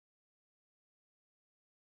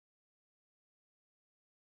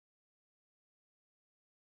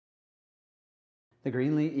The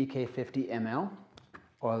Greenlee EK50ML,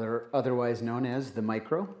 or otherwise known as the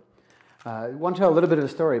Micro. I want to tell a little bit of a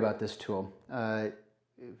story about this tool.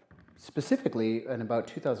 Specifically, in about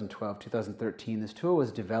 2012, 2013, this tool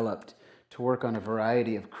was developed to work on a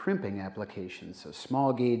variety of crimping applications. So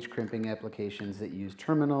small gauge crimping applications that use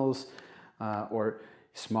terminals or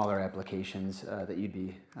smaller applications that you'd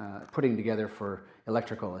be putting together for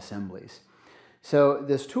electrical assemblies. So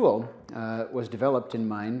this tool was developed in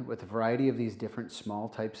mind with a variety of these different small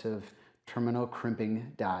types of terminal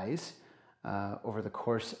crimping dies over the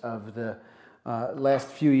course of the last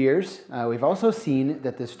few years. We've also seen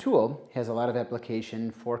that this tool has a lot of application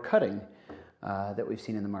for cutting that we've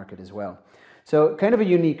seen in the market as well. So kind of a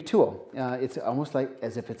unique tool. It's almost like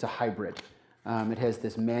as if it's a hybrid. It has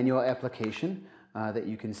this manual application that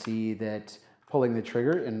you can see that pulling the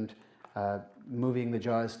trigger and moving the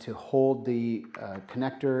jaws to hold the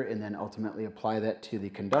connector and then ultimately apply that to the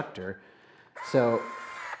conductor. So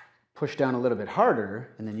push down a little bit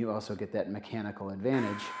harder and then you also get that mechanical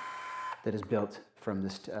advantage that is built from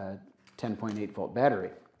this 10.8 volt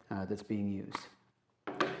battery that's being used.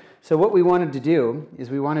 So what we wanted to do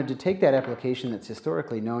is we wanted to take that application that's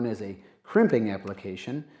historically known as a crimping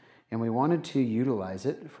application and we wanted to utilize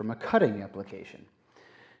it from a cutting application.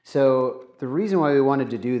 So the reason why we wanted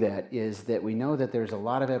to do that is that we know that there's a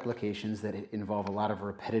lot of applications that involve a lot of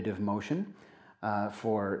repetitive motion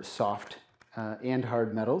for soft and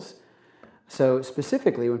hard metals. So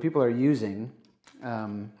specifically when people are using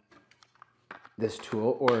this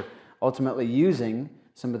tool or ultimately using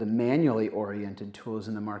some of the manually oriented tools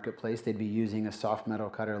in the marketplace, they'd be using a soft metal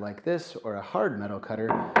cutter like this or a hard metal cutter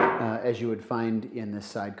as you would find in this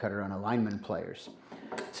side cutter on alignment pliers.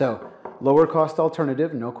 So lower cost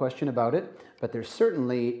alternative, no question about it, but there's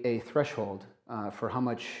certainly a threshold for how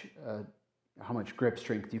much grip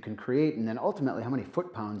strength you can create and then ultimately how many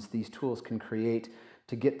foot-pounds these tools can create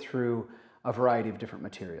to get through a variety of different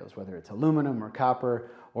materials, whether it's aluminum or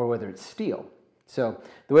copper or whether it's steel. So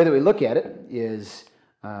the way that we look at it is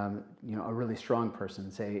a really strong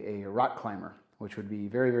person, say a rock climber, which would be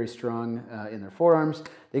very, very strong in their forearms,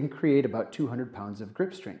 they can create about 200 pounds of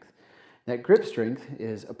grip strength. That grip strength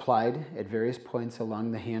is applied at various points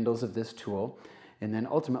along the handles of this tool, and then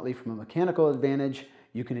ultimately from a mechanical advantage,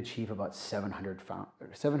 you can achieve about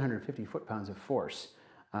 750 foot-pounds of force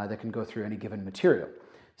that can go through any given material.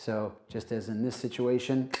 So just as in this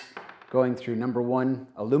situation, going through number one,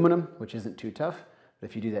 aluminum, which isn't too tough, but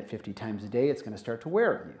if you do that 50 times a day, it's going to start to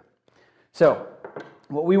wear on you. So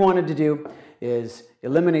what we wanted to do is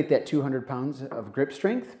eliminate that 200 pounds of grip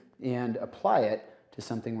strength and apply it to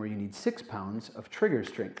something where you need 6 pounds of trigger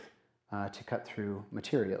strength to cut through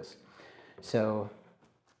materials. So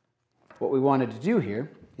what we wanted to do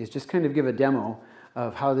here is just kind of give a demo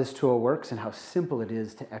of how this tool works and how simple it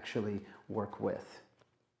is to actually work with.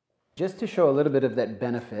 Just to show a little bit of that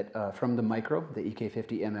benefit from the Micro, the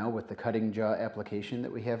EK50ML with the cutting jaw application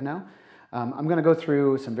that we have now, I'm going to go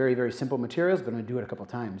through some very, very simple materials, but I'm going to do it a couple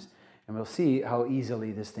times and we'll see how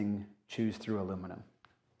easily this thing chews through aluminum.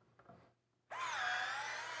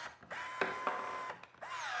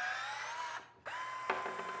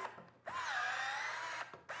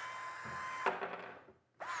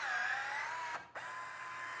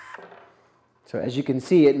 So as you can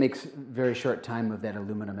see, it makes very short time of that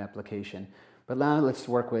aluminum application. But now let's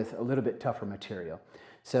work with a little bit tougher material.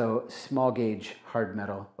 So small gauge hard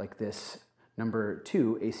metal like this, number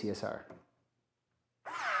 2 ACSR.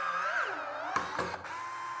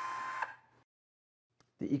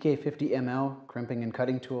 The EK50ML crimping and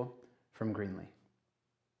cutting tool from Greenlee.